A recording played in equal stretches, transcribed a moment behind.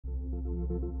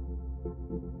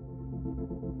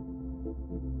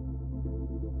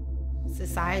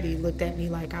society looked at me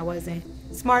like I wasn't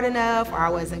smart enough or I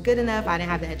wasn't good enough, I didn't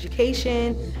have the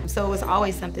education. So it was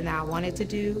always something that I wanted to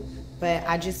do, but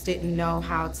I just didn't know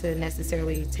how to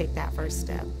necessarily take that first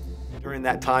step. During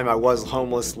that time, I was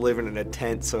homeless, living in a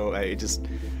tent, so I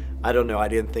don't know, I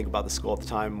didn't think about the school at the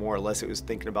time. More or less, it was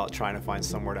thinking about trying to find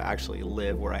somewhere to actually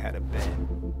live where I had a bed.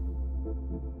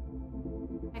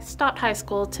 I stopped high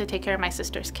school to take care of my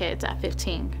sister's kids at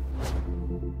 15.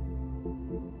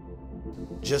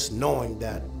 Just knowing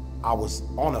that I was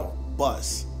on a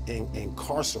bus and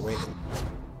incarcerated.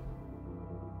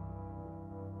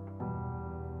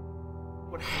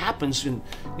 What happens in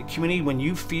the community when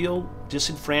you feel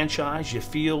disenfranchised, you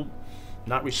feel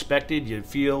not respected, you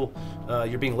feel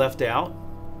you're being left out,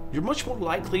 you're much more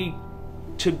likely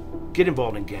to get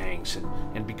involved in gangs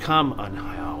and become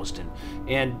unhoused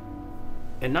and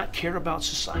not care about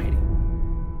society.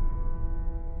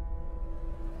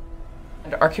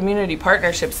 And our community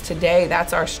partnerships today,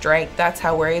 that's our strength. That's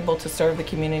how we're able to serve the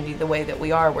community the way that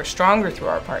we are. We're stronger through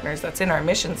our partners. That's in our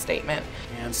mission statement.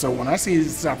 And so when I see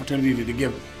this opportunity to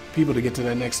give people to get to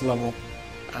that next level,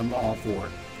 I'm all for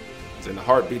it. And the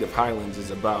heartbeat of Highlands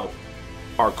is about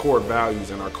our core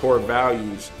values, and our core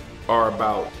values are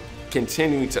about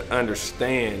continuing to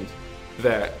understand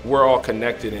that we're all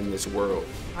connected in this world.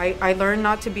 I learned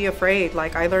not to be afraid.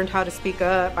 Like, I learned how to speak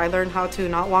up. I learned how to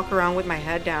not walk around with my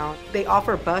head down. They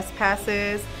offer bus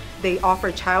passes. They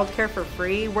offer childcare for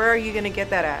free. Where are you going to get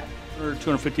that at? For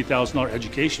 $250,000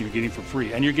 education you're getting for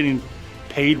free, and you're getting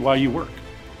paid while you work.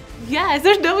 Yes,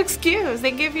 there's no excuse.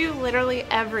 They give you literally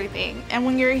everything. And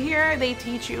when you're here, they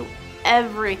teach you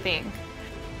everything.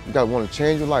 You gotta want to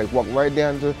change your life. Walk right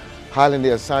down to Highland,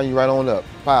 they'll sign you right on up,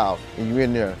 file, and you're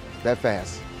in there that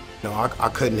fast. I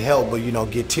couldn't help but,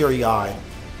 get teary-eyed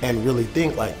and really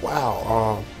think like,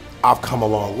 wow, I've come a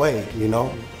long way,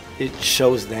 It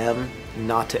shows them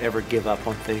not to ever give up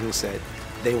on things that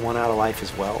they want out of life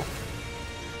as well.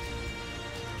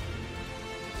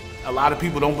 A lot of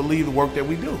people don't believe the work that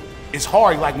we do. It's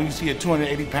hard, like when you see a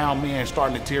 280-pound man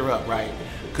starting to tear up, right?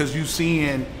 Because you're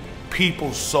seeing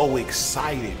people so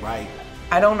excited, right?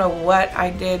 I don't know what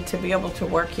I did to be able to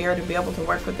work here, to be able to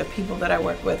work with the people that I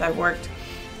work with. I've worked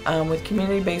with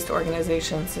community-based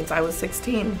organizations since I was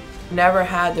 16. Never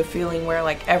had the feeling where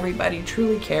like everybody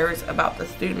truly cares about the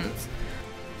students.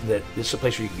 That this is a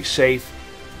place where you can be safe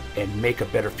and make a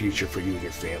better future for you and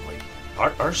your family.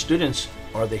 Our students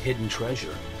are the hidden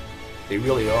treasure. They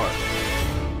really are.